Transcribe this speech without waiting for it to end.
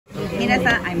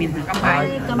Minasan, I mean,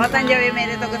 kampai. Otanjabi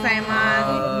omedetou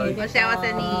gozaimasu. O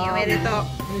shiawase ni omedetou.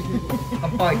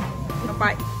 Kampai.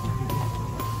 Kampai.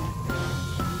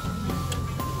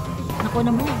 Ako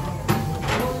naman.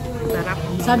 Sarap.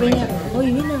 Sabi niya,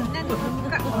 oy, Weena.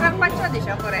 Carpaccio de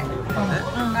siya, kore.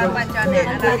 Carpaccio ne.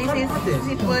 This is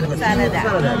seafood salad.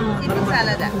 Seafood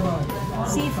salad.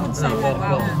 Seafood salad.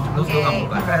 Wow. Okay.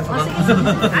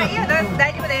 Ayun,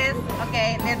 daijoubu desu.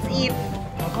 Okay, let's eat.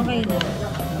 Okay.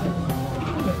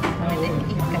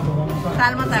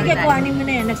 Salmon tabi Sige, tayo. kuhanin mo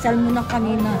na yan. Nag-salmon na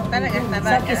kanina. Talaga,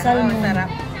 Salmon. sarap.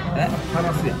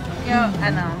 Hanasu ya. Yung,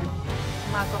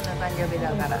 Makkun na tanjobi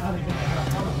daw kara.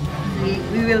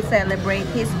 We will celebrate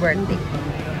his birthday.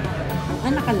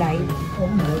 Naka-live?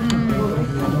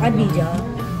 Video?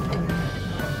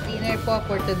 Dinner po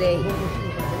for today.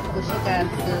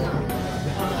 Kushikatsu.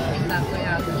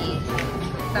 Takoyaki.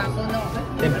 Taco no.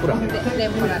 Tempura.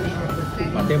 Tempura ne.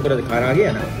 Tempura de karage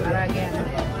ya na. Karage.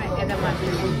 Edamame.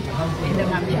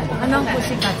 Edamame. Anong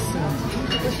kushikatsu?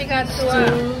 Kushikatsu wa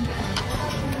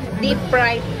deep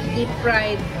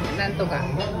fried nantoka.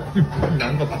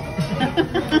 Nantoka.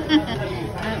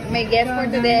 My guest for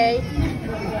today,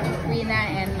 Weena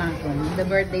and Makkun, the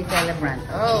birthday celebrant.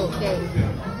 Oh, okay.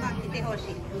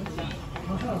 Itehoshi.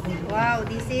 Wow,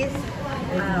 this is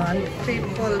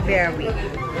triple berry.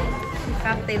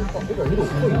 Cocktail po.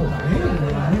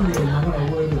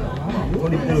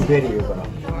 Triple berry yun pala.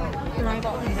 Ano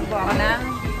po ako ng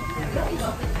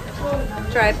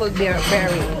triple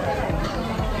berry.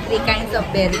 3 kinds of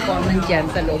berry po nandyan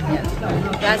sa loob niyan.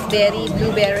 Raspberry,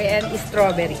 blueberry, and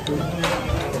strawberry.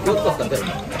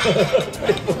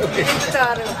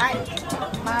 Sorry. Ay,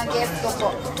 mga guest ko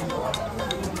po.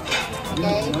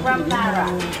 Okay, from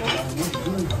Nara.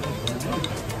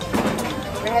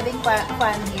 We're having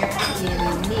fun here in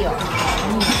Mio.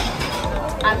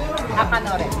 At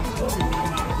Akanoren.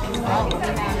 Oh,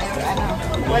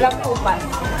 walang upas.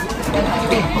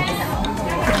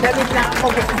 Dalit lang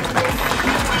ako.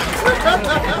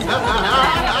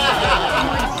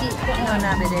 No,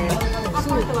 nabe de.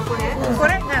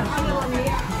 Correct na.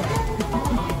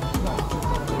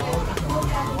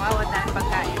 Wow, wala ang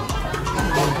pagkain.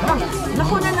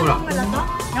 Nakuna na lang pala to?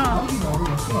 No.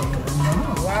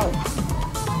 Wow.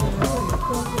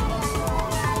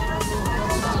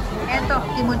 Eto,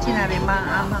 kimchi namin,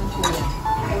 maamang kuya.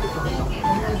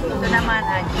 Ito naman,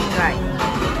 jigai.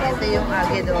 Ito yung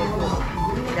agedofu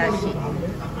dashi.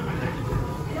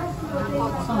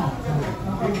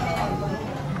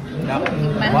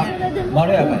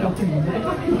 Maruyaka yo.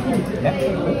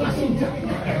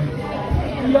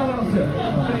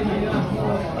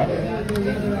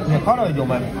 Ne,辛いよお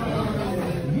前。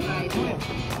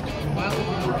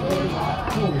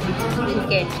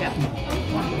Ketchup.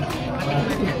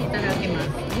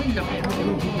 Itadakimasu.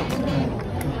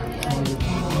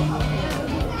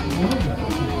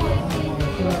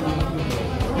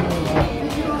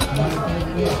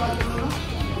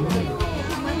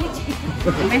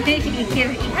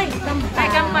 Ay,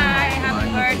 kamay. Happy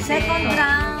birthday. Second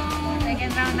round.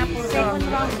 Second round na po. Second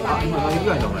round pa.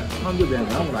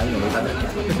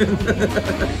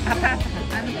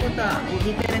 Ano po to?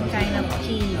 Different kind of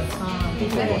cheese.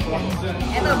 Different kinds.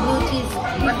 Ito, blue cheese.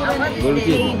 What is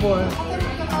the flavor?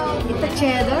 Ito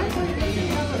cheddar?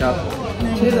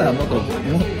 cheddar はもっと日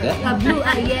本で blue,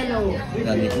 yellow. も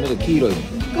っと黄色い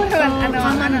これはカ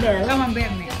マンベー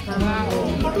ルね。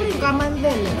Ito rin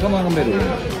camembert. カマンベール知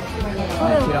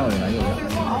らんわよ何よ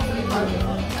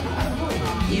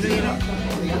いろいろ。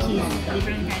チーズ。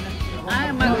Different kind of.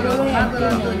 Ah, magro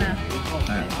tuna.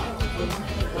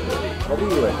 ト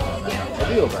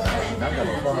ビオかななんかの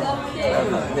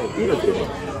色って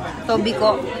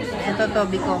Tobiko. Ito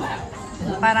tobiko.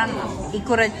 Parang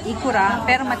ikura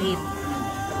pero maliit.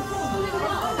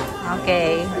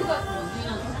 Okay.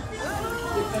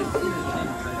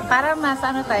 Para mas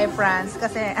ano tayo, France,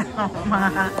 kasi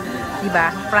mga,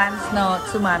 diba, France no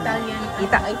tsumami.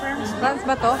 France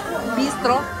ba to?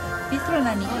 Bistro? Bistro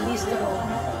nani? Bistro.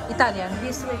 Italian?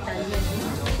 Bistro Italian.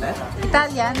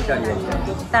 Italian?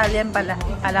 Italian pala.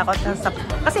 Kala ko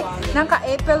kasi nangka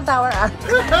Eiffel Tower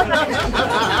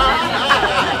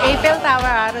Eiffel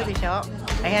Tower di siya.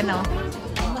 Ayan o.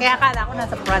 Kaya akala ko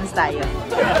nasa France tayo.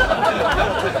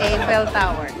 Eiffel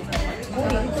Tower.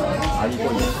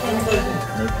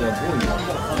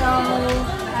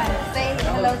 Say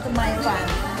hello to my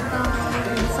fans.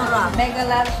 Sarap. Mega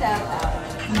love shout out.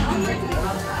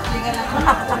 Mega love.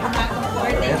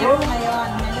 Birthday niya po ngayon.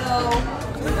 Hello.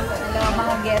 Hello,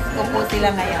 mga guests ko po sila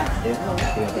ngayon.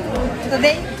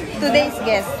 Today's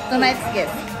guest. Tonight's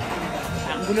guest.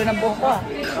 Ang gulo ng buhok ko.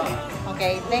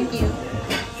 Okay, thank you.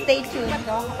 stay tuned.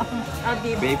 No?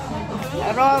 Beef.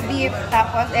 Raw beef,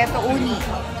 tapos eto uni.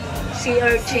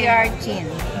 Sea Sea urchin.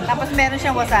 Tapos meron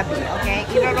siyang wasabi, okay?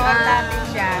 Iro-roll natin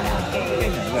siya. Okay.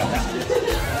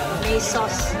 May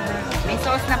sauce. May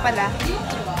sauce na pala.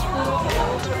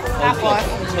 Tapos,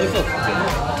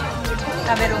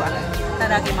 kaberuwa.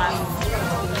 Taragimasu.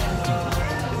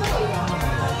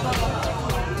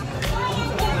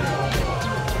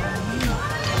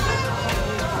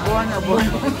 Buono,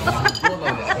 buono.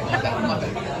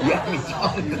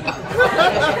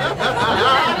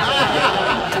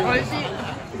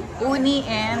 Uni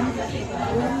and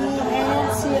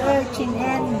sea urchin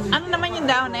and ano naman yung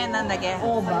daon na yan nandage?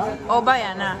 oba. Oba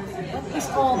yan ah. What is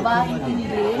oba in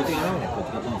English?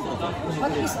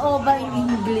 What is oba in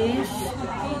English?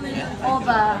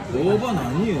 Oba. 大葉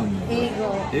何言うの？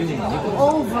 Ego. 英語何？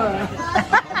 Over.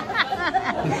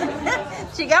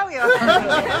 Sigaw yun.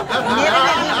 Hindi rin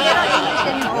English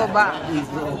yan yung oba.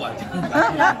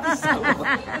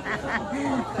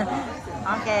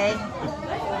 Okay.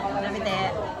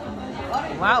 Nabite.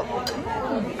 Wow.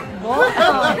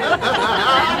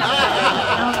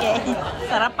 Okay.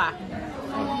 Sarap ah.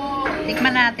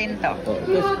 Tikman natin to.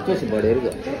 少しバレる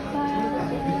が。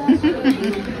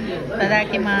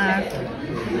 Tadakimasu.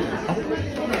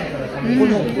 こ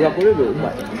のブラックレールうま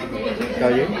い。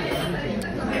大丈夫？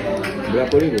ブラッ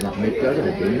クレールなめっちゃ味入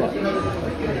ってうまい。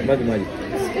マジマジ。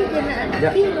い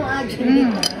や。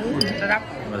 Sarap.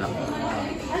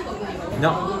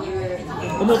 な。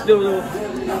思ってるほど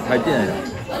入ってないな。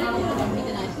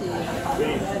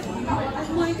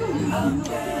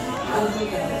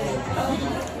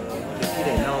綺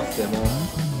麗に直しても。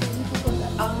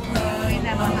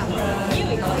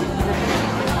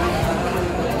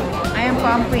 Ayan po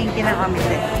ang Twinkie ng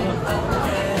omelette.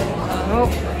 Oh.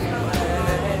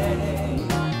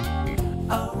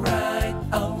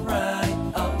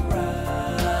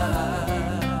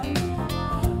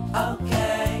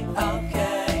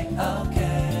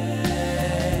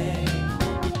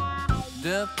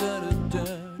 Okay.